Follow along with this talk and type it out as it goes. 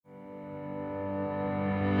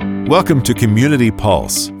Welcome to Community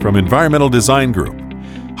Pulse from Environmental Design Group,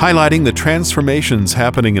 highlighting the transformations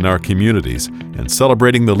happening in our communities and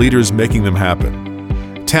celebrating the leaders making them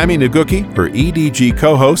happen. Tammy Naguki, her EDG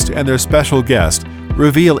co-host, and their special guest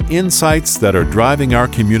reveal insights that are driving our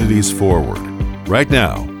communities forward. Right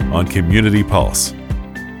now on Community Pulse.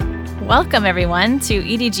 Welcome, everyone, to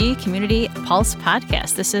EDG Community Pulse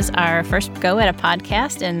Podcast. This is our first go at a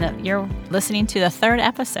podcast, and you're listening to the third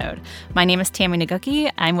episode. My name is Tammy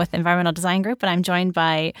Naguki. I'm with Environmental Design Group, and I'm joined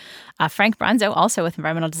by Frank Bronzo, also with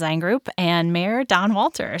Environmental Design Group, and Mayor Don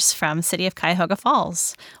Walters from City of Cuyahoga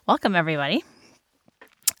Falls. Welcome, everybody.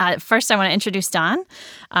 First, I want to introduce Don.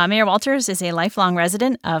 Mayor Walters is a lifelong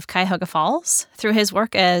resident of Cuyahoga Falls. Through his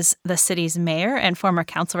work as the city's mayor and former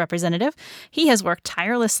council representative, he has worked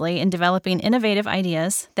tirelessly in developing innovative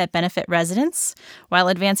ideas that benefit residents while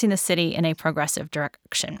advancing the city in a progressive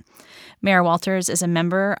direction. Mayor Walters is a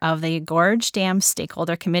member of the Gorge Dam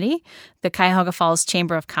Stakeholder Committee, the Cuyahoga Falls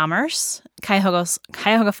Chamber of Commerce,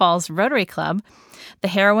 Cuyahoga Falls Rotary Club, the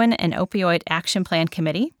Heroin and Opioid Action Plan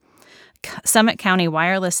Committee, Summit County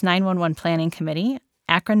Wireless 911 Planning Committee,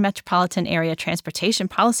 Akron Metropolitan Area Transportation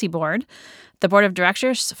Policy Board, the Board of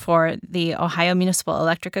Directors for the Ohio Municipal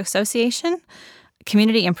Electric Association,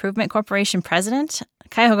 Community Improvement Corporation President,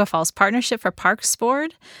 Cuyahoga Falls Partnership for Parks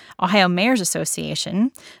Board, Ohio Mayors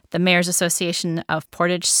Association, the Mayors Association of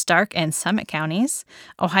Portage, Stark, and Summit Counties,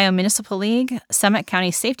 Ohio Municipal League, Summit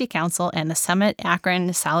County Safety Council, and the Summit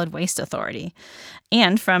Akron Solid Waste Authority.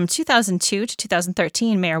 And from 2002 to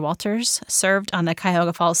 2013, Mayor Walters served on the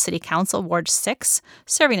Cuyahoga Falls City Council Ward 6,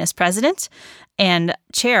 serving as president and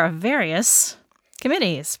chair of various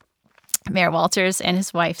committees. Mayor Walters and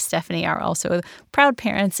his wife, Stephanie, are also proud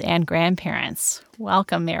parents and grandparents.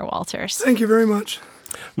 Welcome, Mayor Walters. Thank you very much.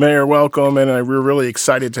 Mayor, welcome, and we're really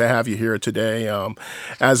excited to have you here today.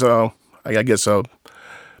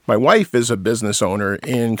 My wife is a business owner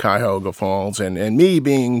in Cuyahoga Falls, and me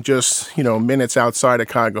being just, minutes outside of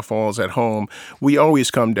Cuyahoga Falls at home, we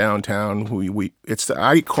always come downtown.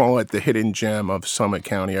 I call it the hidden gem of Summit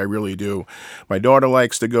County. I really do. My daughter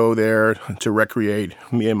likes to go there to recreate.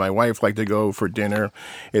 Me and my wife like to go for dinner.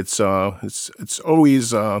 It's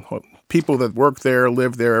always people that work there,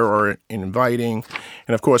 live there, are inviting.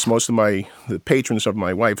 And of course, most of the patrons of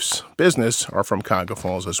my wife's business are from Cuyahoga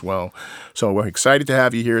Falls as well. So we're excited to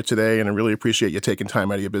have you here today, and I really appreciate you taking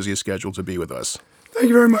time out of your busy schedule to be with us. Thank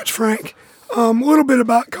you very much, Frank. A little bit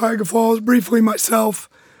about Cuyahoga Falls, briefly myself.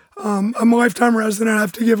 I'm a lifetime resident. I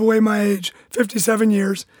have to give away my age, 57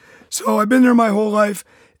 years. So I've been there my whole life,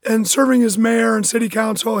 and serving as mayor and city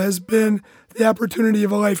council has been the opportunity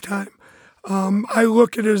of a lifetime. I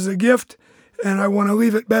look at it as a gift, and I want to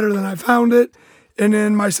leave it better than I found it. And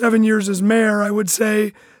in my 7 years as mayor, I would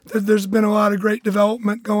say that there's been a lot of great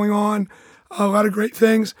development going on, a lot of great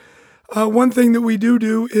things. One thing that we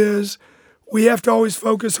do is we have to always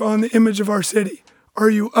focus on the image of our city. Are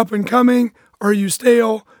you up and coming? Are you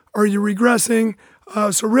stale? Are you regressing?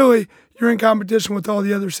 So really, you're in competition with all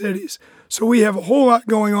the other cities. So we have a whole lot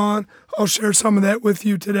going on. I'll share some of that with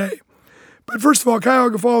you today. But first of all,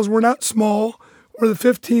 Cuyahoga Falls, we're not small. We're the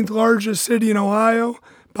 15th largest city in Ohio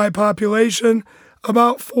by population,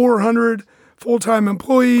 about 400 full-time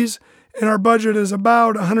employees, and our budget is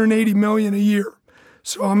about $180 million a year.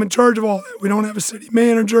 So I'm in charge of all that. We don't have a city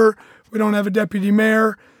manager. We don't have a deputy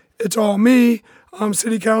mayor. It's all me,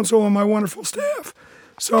 city council, and my wonderful staff.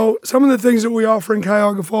 So some of the things that we offer in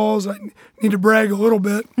Cuyahoga Falls, I need to brag a little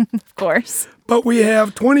bit. Of course. But we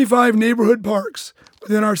have 25 neighborhood parks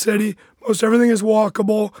within our city. Most everything is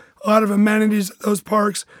walkable, a lot of amenities at those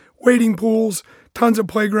parks, wading pools, tons of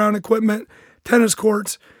playground equipment, tennis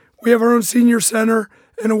courts. We have our own senior center,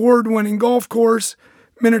 an award-winning golf course,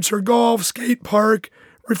 miniature golf, skate park,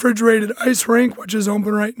 refrigerated ice rink, which is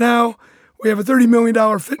open right now. We have a $30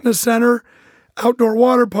 million fitness center, outdoor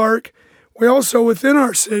water park. We also, within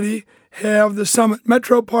our city, have the Summit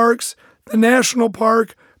Metro Parks, the National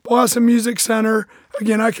Park, Blossom Music Center.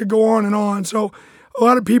 Again, I could go on and on. So a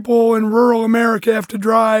lot of people in rural America have to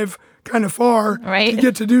drive kind of far to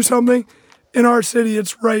get to do something. In our city,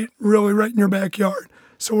 it's really right in your backyard.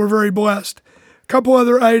 So we're very blessed. A couple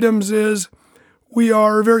other items is we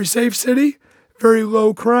are a very safe city, very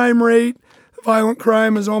low crime rate. Violent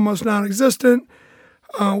crime is almost non-existent.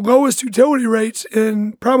 Lowest utility rates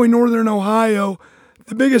in probably northern Ohio.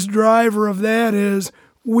 The biggest driver of that is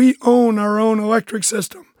we own our own electric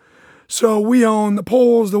system. So we own the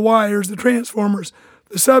poles, the wires, the transformers,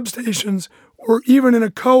 the substations. We're even in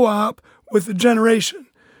a co-op with the generation.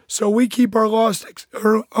 So we keep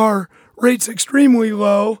our rates extremely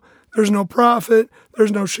low. There's no profit.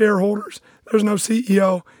 There's no shareholders. There's no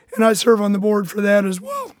CEO. And I serve on the board for that as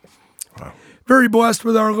well. Wow. Very blessed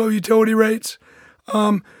with our low utility rates.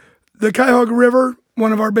 The Cuyahoga River,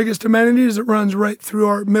 one of our biggest amenities that runs right through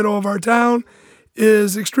our middle of our town,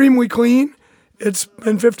 is extremely clean. It's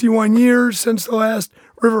been 51 years since the last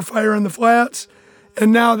river fire in the flats,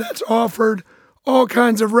 and now that's offered all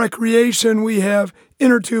kinds of recreation. We have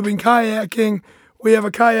inner tubing kayaking. We have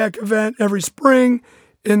a kayak event every spring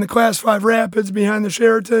in the Class 5 rapids behind the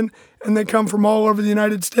Sheraton, and they come from all over the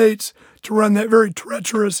United States to run that very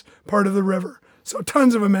treacherous part of the river. So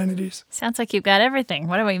tons of amenities. Sounds like you've got everything.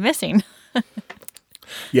 What are we missing?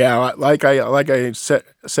 Yeah, like I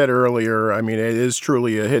said earlier, I mean, it is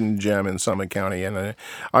truly a hidden gem in Summit County, and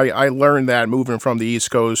I learned that moving from the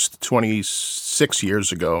East Coast 26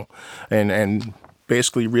 years ago, and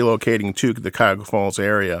basically relocating to the Cuyahoga Falls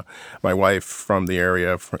area. My wife from the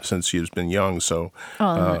area since she's been young, so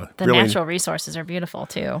the really, natural resources are beautiful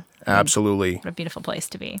too. Absolutely, What a beautiful place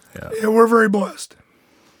to be. Yeah, we're very blessed.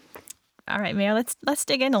 All right, Mayor, let's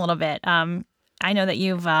dig in a little bit. I know that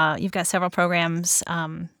you've got several programs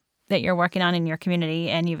that you're working on in your community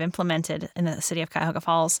and you've implemented in the city of Cuyahoga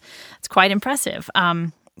Falls. It's quite impressive.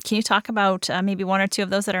 Can you talk about maybe one or two of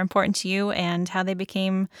those that are important to you and how they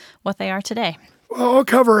became what they are today? Well, I'll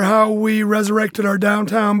cover how we resurrected our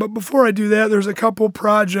downtown, but before I do that, there's a couple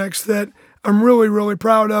projects that I'm really, really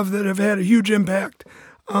proud of that have had a huge impact.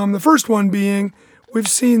 The first one being we've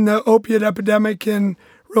seen the opiate epidemic in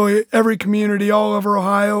really every community all over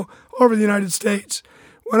Ohio, all over the United States.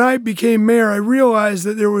 When I became mayor, I realized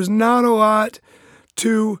that there was not a lot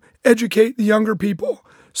to educate the younger people.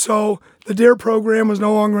 So the DARE program was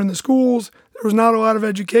no longer in the schools. There was not a lot of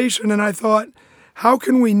education, and I thought, how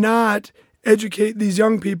can we not educate these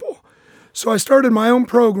young people? So I started my own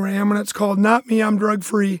program, and it's called Not Me, I'm Drug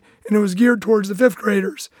Free, and it was geared towards the fifth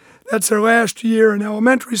graders. That's their last year in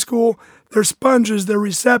elementary school. They're sponges, they're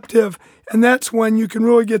receptive, and that's when you can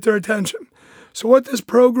really get their attention. So what this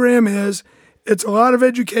program is, it's a lot of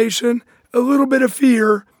education, a little bit of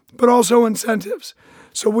fear, but also incentives.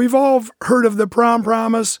 So we've all heard of the prom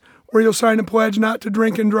promise, where you'll sign a pledge not to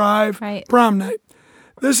drink and drive, right. Prom night.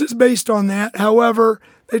 This is based on that. However,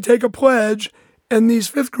 they take a pledge, and these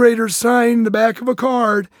fifth graders sign the back of a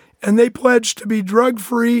card, and they pledge to be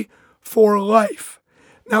drug-free for life.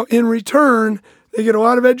 Now, in return, they get a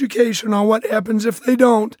lot of education on what happens if they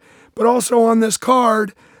don't, but also on this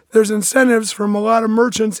card, there's incentives from a lot of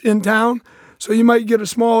merchants in town. So you might get a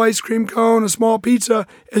small ice cream cone, a small pizza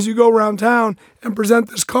as you go around town and present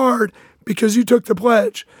this card because you took the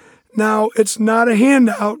pledge. Now, it's not a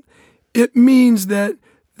handout. It means that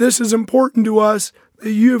this is important to us,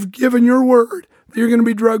 that you have given your word that you're going to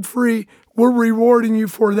be drug-free. We're rewarding you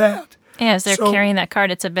for that. Yeah, as they're carrying that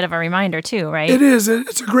card, it's a bit of a reminder too, right? It is.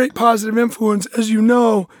 It's a great positive influence. As you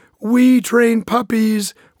know, we train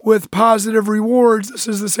puppies with positive rewards. This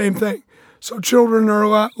is the same thing. So children are a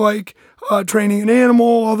lot like training an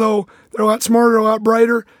animal, although they're a lot smarter, a lot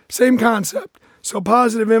brighter. Same concept. So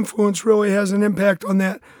positive influence really has an impact on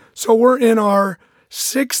that. So we're in our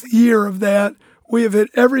 6th year of that. We have hit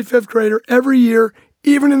every fifth grader every year,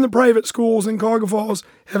 even in the private schools in Cuyahoga Falls,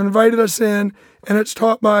 have invited us in, and it's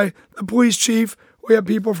taught by the police chief. We have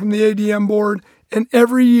people from the ADM board, and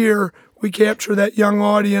every year we capture that young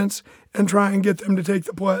audience and try and get them to take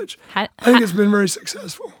the pledge. I think it's been very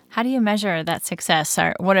successful. How do you measure that success?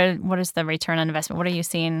 Or what is the return on investment? What are you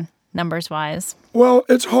seeing numbers-wise? Well,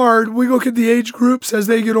 it's hard. We look at the age groups as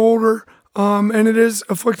they get older, and it is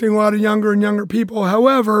afflicting a lot of younger and younger people.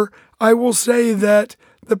 However, I will say that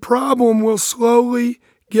the problem will slowly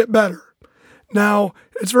get better. Now,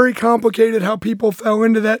 it's very complicated how people fell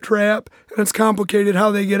into that trap, and it's complicated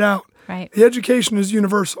how they get out. Right. The education is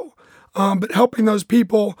universal, but helping those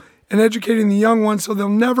people and educating the young ones so they'll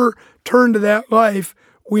never turn to that life,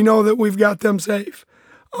 we know that we've got them safe.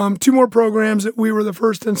 2 more programs that we were the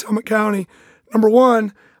first in Summit County. Number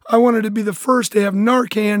 1, I wanted to be the first to have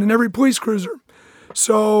Narcan in every police cruiser.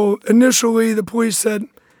 So initially the police said,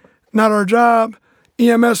 not our job.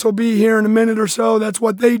 EMS will be here in a minute or so. That's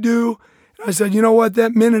what they do. And I said, you know what?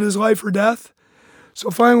 That minute is life or death. So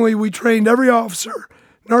finally we trained every officer,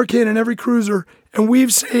 Narcan in every cruiser, and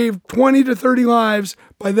we've saved 20 to 30 lives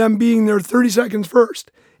by them being there 30 seconds first.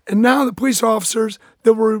 And now the police officers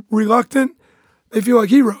that were reluctant, they feel like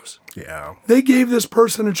heroes. Yeah. They gave this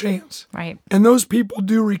person a chance. Right. And those people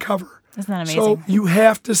do recover. Isn't that amazing? So you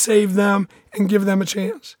have to save them and give them a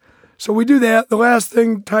chance. So we do that. The last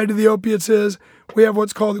thing tied to the opiates is we have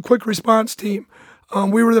what's called the Quick Response Team.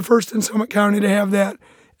 We were the first in Summit County to have that.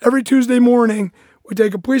 Every Tuesday morning, we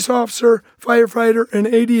take a police officer, firefighter, and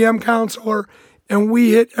ADM counselor, and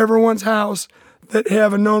we hit everyone's house that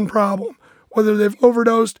have a known problem, whether they've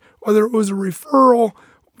overdosed, whether it was a referral,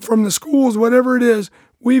 from the schools, whatever it is,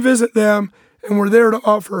 we visit them and we're there to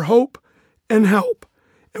offer hope and help.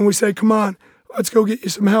 And we say, come on, let's go get you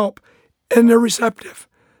some help. And they're receptive.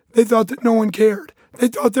 They thought that no one cared. They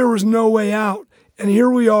thought there was no way out. And here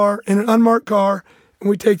we are in an unmarked car, and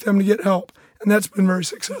we take them to get help. And that's been very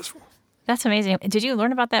successful. That's amazing. Did you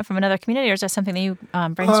learn about that from another community, or is that something that you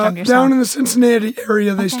brainstormed yourself? Down in the Cincinnati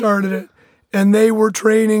area, they started it. And they were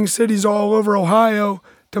training cities all over Ohio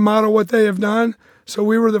to model what they have done. So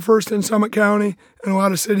we were the first in Summit County, and a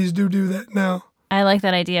lot of cities do that now. I like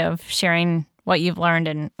that idea of sharing what you've learned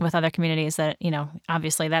and with other communities that,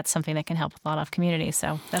 obviously that's something that can help a lot of communities.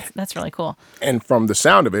 So that's really cool. And from the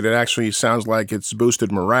sound of it, it actually sounds like it's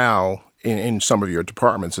boosted morale in some of your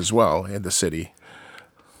departments as well in the city.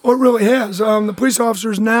 Well, it really has. The police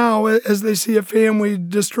officers now, as they see a family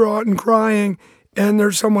distraught and crying, and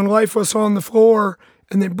there's someone lifeless on the floor,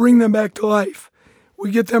 and they bring them back to life.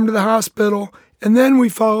 We get them to the hospital, and then we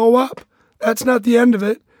follow up. That's not the end of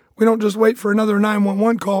it. We don't just wait for another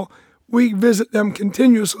 911 call. We visit them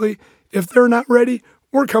continuously. If they're not ready,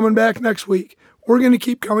 we're coming back next week. We're going to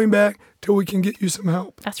keep coming back till we can get you some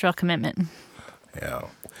help. That's real commitment. Yeah.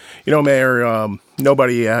 Mayor,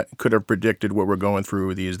 nobody could have predicted what we're going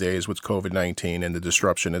through these days with COVID-19 and the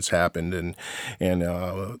disruption that's happened, and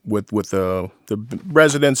with the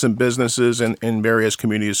residents and businesses in various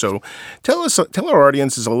communities. So, tell our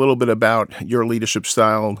audiences a little bit about your leadership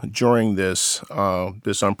style during this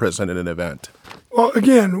unprecedented event. Well,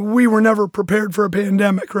 again, we were never prepared for a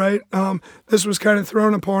pandemic, right? This was kind of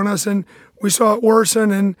thrown upon us, and we saw it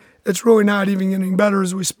worsen, and it's really not even getting better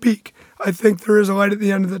as we speak. I think there is a light at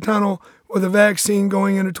the end of the tunnel with a vaccine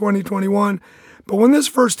going into 2021. But when this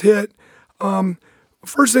first hit,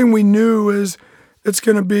 first thing we knew is it's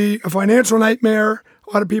going to be a financial nightmare.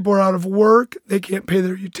 A lot of people are out of work. They can't pay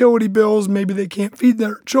their utility bills. Maybe they can't feed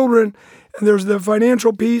their children. And there's the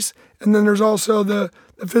financial piece, and then there's also the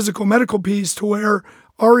physical medical piece to where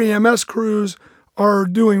our EMS crews are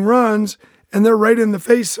doing runs, and they're right in the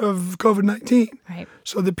face of COVID-19. Right.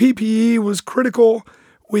 So the PPE was critical.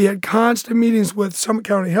 We had constant meetings with Summit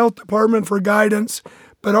County Health Department for guidance,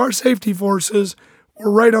 but our safety forces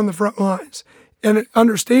were right on the front lines. And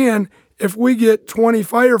understand, if we get 20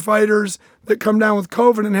 firefighters that come down with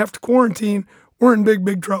COVID and have to quarantine, we're in big,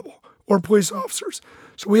 big trouble, or police officers.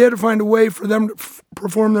 So we had to find a way for them to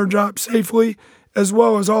perform their job safely, as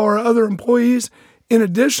well as all our other employees. In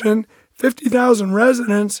addition, 50,000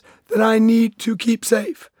 residents that I need to keep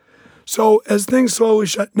safe. So as things slowly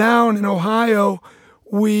shut down in Ohio,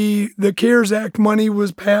 the CARES Act money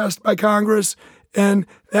was passed by Congress, and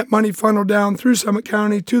that money funneled down through Summit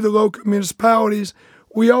County to the local municipalities.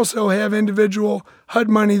 We also have individual HUD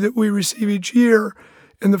money that we receive each year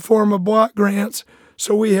in the form of block grants.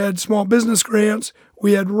 So we had small business grants,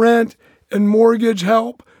 we had rent and mortgage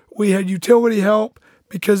help, we had utility help,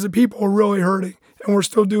 because the people are really hurting, and we're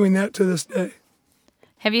still doing that to this day.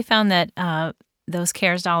 Have you found that those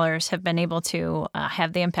CARES dollars have been able to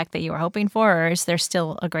have the impact that you were hoping for, or is there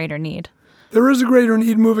still a greater need? There is a greater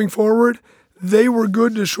need moving forward. They were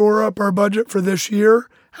good to shore up our budget for this year.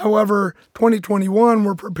 However, 2021,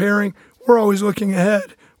 we're always looking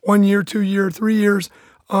ahead, 1 year, 2 year, 3 years.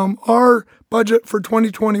 Our budget for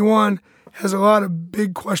 2021 has a lot of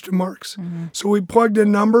big question marks. Mm-hmm. So we plugged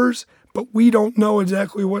in numbers, but we don't know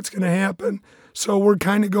exactly what's going to happen. So we're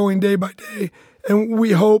kind of going day by day, and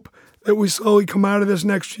we hope that we slowly come out of this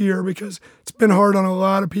next year, because it's been hard on a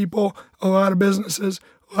lot of people, a lot of businesses,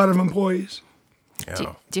 a lot of employees.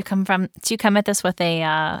 Yeah. Do you come at this with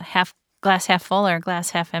a glass half full or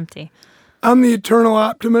glass half empty? I'm the eternal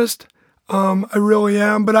optimist. I really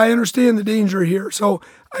am, but I understand the danger here. So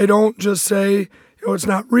I don't just say, it's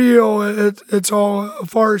not real, it's all a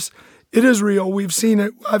farce. It is real. We've seen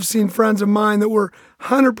it. I've seen friends of mine that were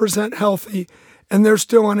 100% healthy, and they're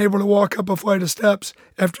still unable to walk up a flight of steps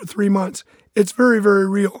after 3 months. It's very, very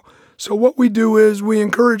real. So what we do is we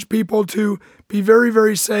encourage people to be very,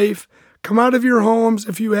 very safe. Come out of your homes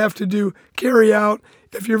if you have to do carry out.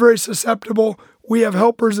 If you're very susceptible, we have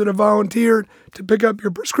helpers that have volunteered to pick up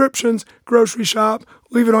your prescriptions, grocery shop,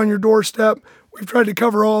 leave it on your doorstep. We've tried to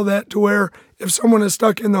cover all that to where if someone is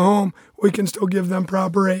stuck in the home, we can still give them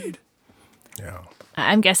proper aid. Yeah.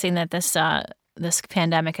 I'm guessing that this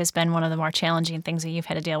pandemic has been one of the more challenging things that you've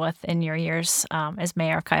had to deal with in your years as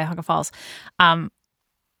mayor of Cuyahoga Falls.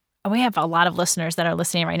 We have a lot of listeners that are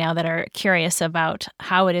listening right now that are curious about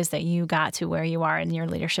how it is that you got to where you are in your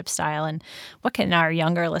leadership style, and what can our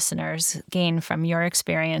younger listeners gain from your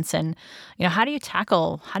experience, and how do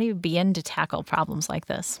you begin to tackle problems like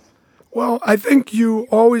this? Well, I think you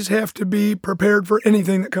always have to be prepared for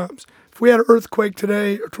anything that comes. If we had an earthquake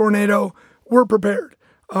today, a tornado, we're prepared.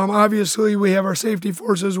 Obviously, we have our safety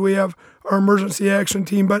forces, we have our emergency action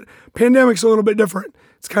team, but pandemic's a little bit different.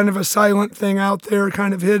 It's kind of a silent thing out there,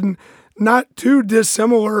 kind of hidden, not too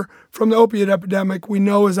dissimilar from the opiate epidemic we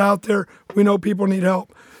know is out there. We know people need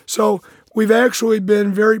help. So we've actually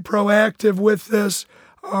been very proactive with this.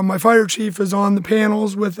 My fire chief is on the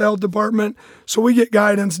panels with the health department, so we get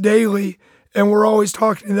guidance daily, and we're always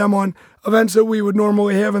talking to them on events that we would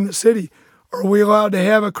normally have in the city. Are we allowed to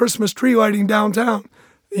have a Christmas tree lighting downtown?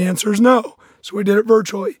 The answer is no, so we did it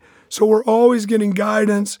virtually. So we're always getting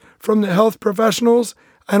guidance from the health professionals.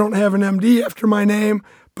 I don't have an MD after my name,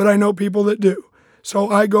 but I know people that do. So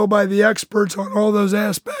I go by the experts on all those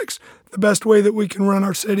aspects, the best way that we can run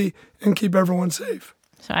our city and keep everyone safe.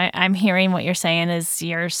 So I'm hearing what you're saying is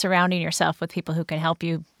you're surrounding yourself with people who can help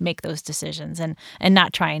you make those decisions and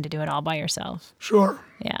not trying to do it all by yourself. Sure.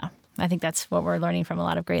 Yeah. I think that's what we're learning from a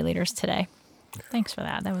lot of great leaders today. Thanks for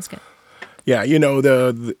that. That was good. Yeah,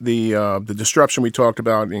 the disruption we talked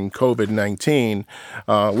about in COVID-19,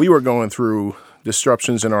 we were going through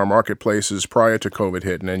disruptions in our marketplaces prior to COVID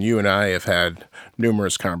hitting, and you and I have had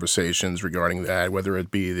numerous conversations regarding that, whether it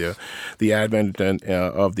be the advent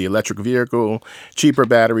of the electric vehicle, cheaper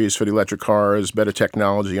batteries for the electric cars, better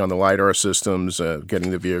technology on the LiDAR systems, getting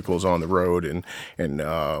the vehicles on the road, and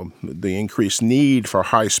the increased need for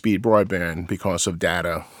high-speed broadband because of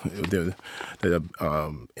data, and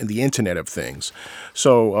the Internet of Things.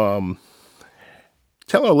 So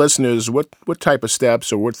tell our listeners what type of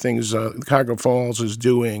steps or what things Cuyahoga Falls is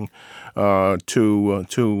doing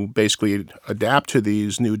to basically adapt to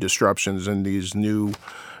these new disruptions and these new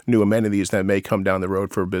amenities that may come down the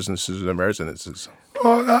road for businesses and residences.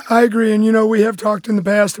 Well, I agree. And, we have talked in the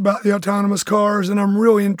past about the autonomous cars, and I'm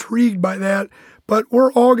really intrigued by that. But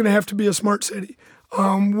we're all going to have to be a smart city.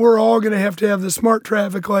 We're all going to have the smart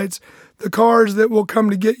traffic lights, the cars that will come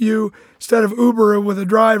to get you. Instead of Uber with a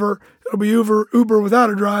driver, it'll be Uber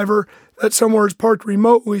without a driver that somewhere is parked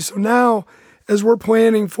remotely. So now, as we're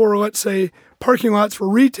planning for, let's say, parking lots for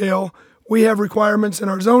retail, we have requirements in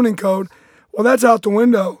our zoning code. Well, that's out the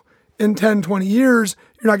window. In 10, 20 years,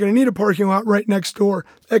 you're not going to need a parking lot right next door.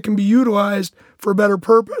 That can be utilized for a better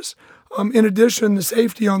purpose. In addition, the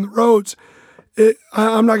safety on the roads.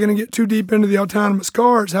 I'm not going to get too deep into the autonomous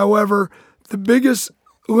cars. However, the biggest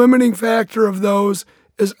limiting factor of those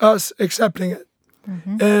is us accepting it.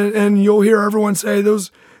 Mm-hmm. And you'll hear everyone say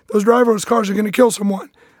those driverless cars are going to kill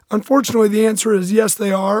someone. Unfortunately, the answer is yes,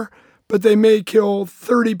 they are, but they may kill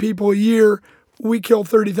 30 people a year. We kill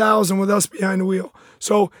 30,000 with us behind the wheel.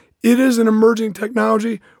 So it is an emerging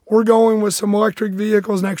technology. We're going with some electric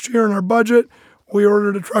vehicles next year in our budget. We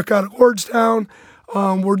ordered a truck out of Lordstown.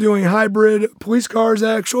 We're doing hybrid police cars,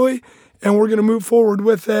 actually, and we're going to move forward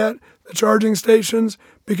with that, the charging stations,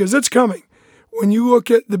 because it's coming. When you look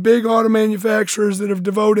at the big auto manufacturers that have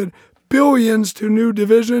devoted billions to new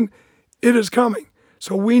division, it is coming.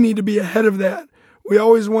 So we need to be ahead of that. We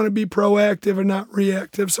always want to be proactive and not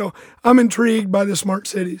reactive. So I'm intrigued by the smart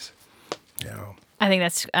cities. Yeah. I think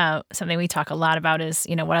that's something we talk a lot about is,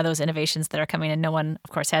 what are those innovations that are coming? And no one,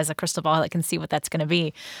 of course, has a crystal ball that can see what that's going to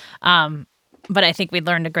be. But I think we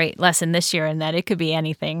learned a great lesson this year in that it could be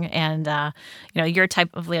anything. And, your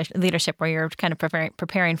type of leadership where you're kind of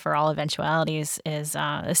preparing for all eventualities is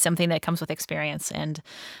something that comes with experience. And,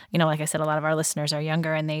 like I said, a lot of our listeners are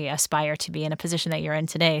younger and they aspire to be in a position that you're in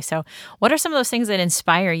today. So what are some of those things that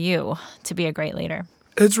inspire you to be a great leader?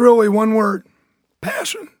 It's really one word,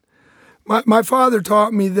 passion. My father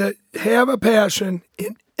taught me that have a passion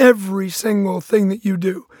in every single thing that you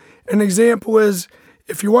do. An example is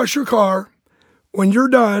if you wash your car, when you're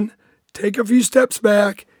done, take a few steps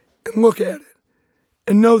back and look at it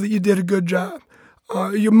and know that you did a good job.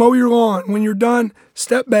 You mow your lawn. When you're done,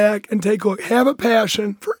 step back and take a look. Have a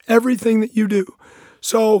passion for everything that you do.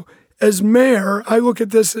 So as mayor, I look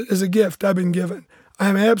at this as a gift I've been given.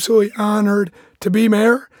 I'm absolutely honored to be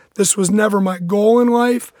mayor. This was never my goal in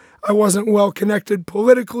life. I wasn't well connected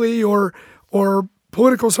politically or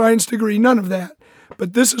political science degree, none of that.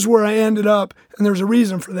 But this is where I ended up, and there's a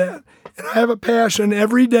reason for that. And I have a passion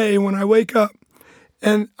every day when I wake up,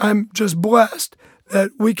 and I'm just blessed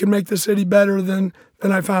that we can make the city better than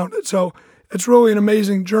I found it. So it's really an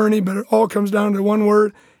amazing journey, but it all comes down to one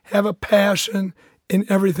word: have a passion in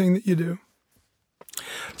everything that you do.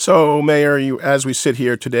 So, Mayor, as we sit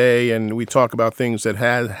here today and we talk about things that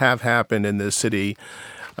have happened in this city,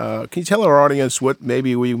 can you tell our audience what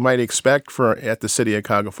maybe we might expect at the city of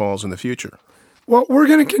Cuyahoga Falls in the future? Well, we're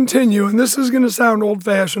going to continue, and this is going to sound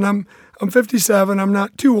old-fashioned. I'm 57. I'm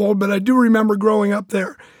not too old, but I do remember growing up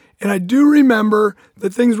there. And I do remember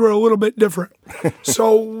that things were a little bit different.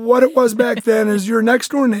 So what it was back then is your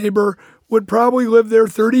next-door neighbor would probably live there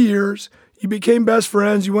 30 years. You became best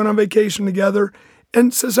friends. You went on vacation together.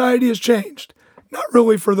 And society has changed. Not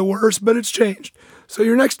really for the worse, but it's changed. So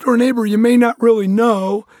your next door neighbor, you may not really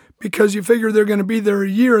know because you figure they're going to be there a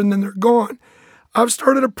year and then they're gone. I've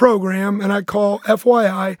started a program, and I call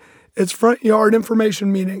FYI, it's Front Yard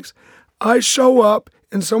Information Meetings. I show up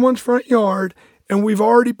in someone's front yard, and we've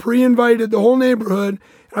already pre-invited the whole neighborhood.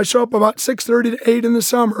 I show up about 6:30 to 8 in the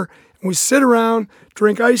summer, and we sit around,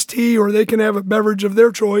 drink iced tea, or they can have a beverage of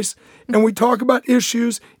their choice, and we talk about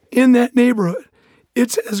issues in that neighborhood.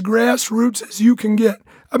 It's as grassroots as you can get.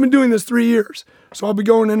 I've been doing this 3 years, so I'll be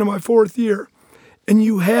going into my 4th year. And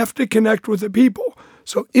you have to connect with the people.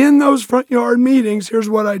 So in those front yard meetings, here's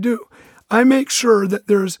what I do. I make sure that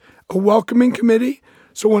there's a welcoming committee.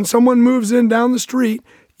 So when someone moves in down the street,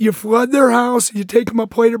 you flood their house, you take them a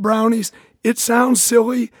plate of brownies. It sounds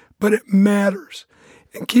silly, but it matters.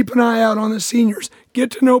 And keep an eye out on the seniors.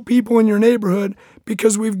 Get to know people in your neighborhood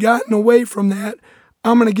because we've gotten away from that.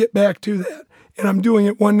 I'm going to get back to that. And I'm doing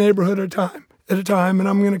it one neighborhood at a time, and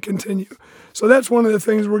I'm going to continue. So that's one of the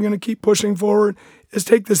things we're going to keep pushing forward is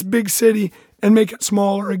take this big city and make it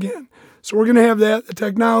smaller again. So we're going to have that. The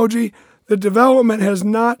technology, the development has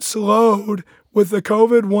not slowed with the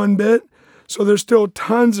COVID one bit. So there's still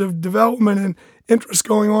tons of development and interest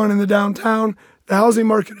going on in the downtown. The housing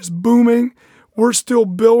market is booming. We're still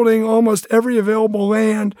building almost every available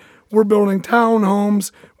land. We're building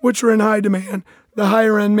townhomes, which are in high demand. The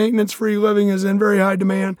higher end maintenance-free living is in very high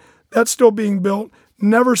demand. That's still being built,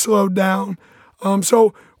 never slowed down.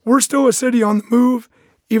 So we're still a city on the move,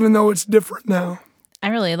 even though it's different now. I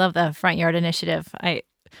really love the Front Yard Initiative.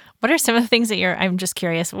 What are some of the things that I'm just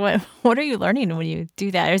curious, what are you learning when you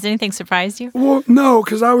do that? Has anything surprised you? Well, no,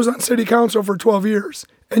 because I was on city council for 12 years.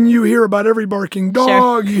 And you hear about every barking dog.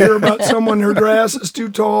 Sure. You hear about someone whose grass is too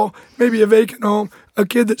tall, maybe a vacant home, a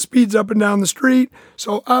kid that speeds up and down the street.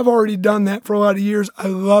 So I've already done that for a lot of years. I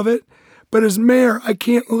love it. But as mayor, I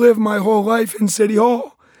can't live my whole life in City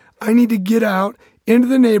Hall. I need to get out into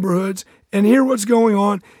the neighborhoods and hear what's going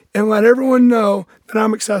on and let everyone know that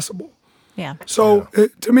I'm accessible. Yeah. So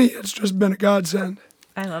to me, it's just been a godsend.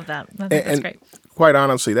 I love that. I think that's great. Quite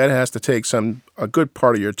honestly, that has to take a good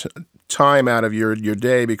part of your time out of your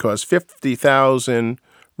day because 50,000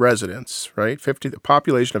 residents, right? The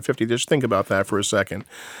population of 50. Just think about that for a second.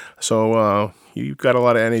 So you've got a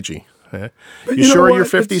lot of energy. You sure you're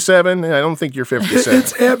 57? I don't think you're 57.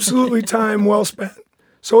 It's absolutely time well spent.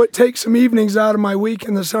 So it takes some evenings out of my week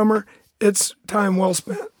in the summer. It's time well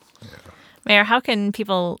spent. Yeah. Mayor, how can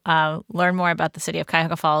people learn more about the city of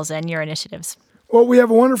Cuyahoga Falls and your initiatives? Well, we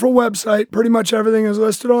have a wonderful website. Pretty much everything is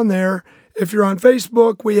listed on there. If you're on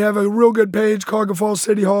Facebook, we have a real good page, Cuyahoga Falls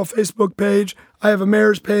City Hall Facebook page. I have a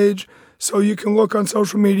mayor's page, so you can look on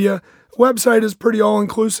social media. The website is pretty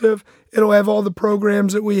all-inclusive. It'll have all the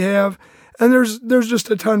programs that we have. And there's just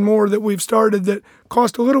a ton more that we've started that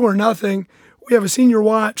cost a little or nothing. We have a senior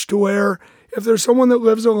watch to where if there's someone that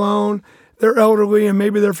lives alone, they're elderly, and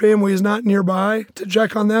maybe their family is not nearby to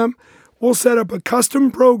check on them, we'll set up a custom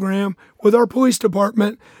program with our police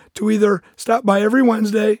department to either stop by every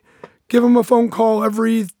Wednesday, give them a phone call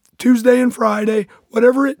every Tuesday and Friday,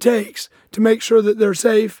 whatever it takes to make sure that they're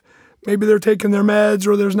safe. Maybe they're taking their meds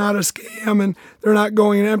or there's not a scam and they're not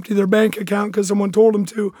going and empty their bank account because someone told them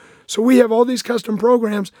to. So we have all these custom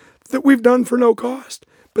programs that we've done for no cost,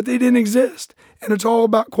 but they didn't exist. And it's all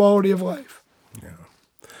about quality of life.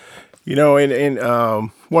 You know,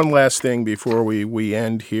 and one last thing before we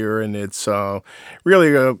end here, and it's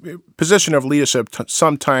really a position of leadership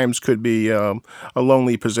sometimes could be a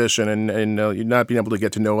lonely position and you're not being able to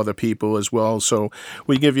get to know other people as well. So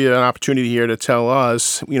we give you an opportunity here to tell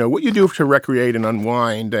us, you know, what you do to recreate and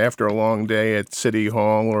unwind after a long day at City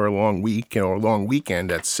Hall or a long week or a long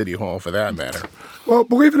weekend at City Hall for that matter. Well,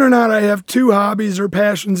 believe it or not, I have two hobbies or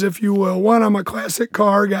passions, if you will. One, I'm a classic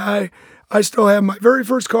car guy. I still have my very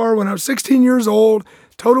first car when I was 16 years old,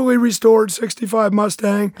 totally restored 65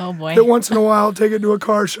 Mustang. Oh, boy. That once in a while I'll take it to a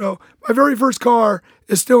car show. My very first car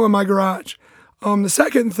is still in my garage. The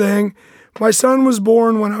second thing, my son was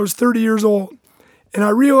born when I was 30 years old. And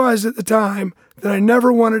I realized at the time that I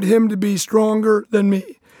never wanted him to be stronger than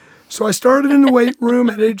me. So I started in the weight room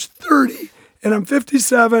at age 30, and I'm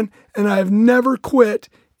 57, and I have never quit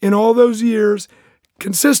in all those years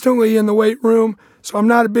consistently in the weight room. So I'm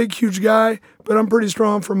not a big, huge guy, but I'm pretty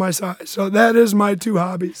strong for my size. So that is my two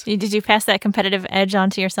hobbies. Did you pass that competitive edge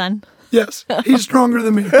on to your son? Yes, he's stronger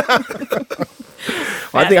than me.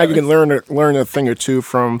 I think I can learn a thing or two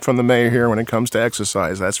from the mayor here when it comes to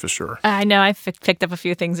exercise. That's for sure. I know I've picked up a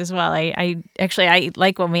few things as well. I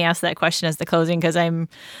like when we ask that question as the closing because I'm,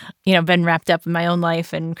 been wrapped up in my own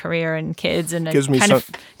life and career and kids, and Gives I me kind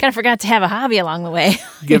of forgot to have a hobby along the way.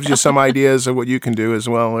 Gives you some ideas of what you can do as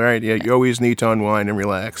well, right? Yeah, you always need to unwind and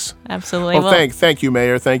relax. Absolutely. Well, thank you,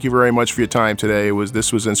 Mayor. Thank you very much for your time today.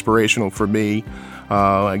 This was inspirational for me.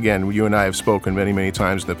 Again, you and I have spoken many, many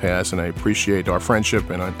times in the past, and I appreciate our friendship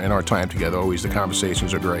and our time together. Always the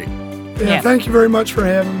conversations are great. Yeah, thank you very much for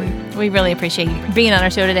having me. We really appreciate you being on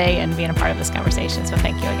our show today and being a part of this conversation. So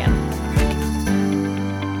thank you again.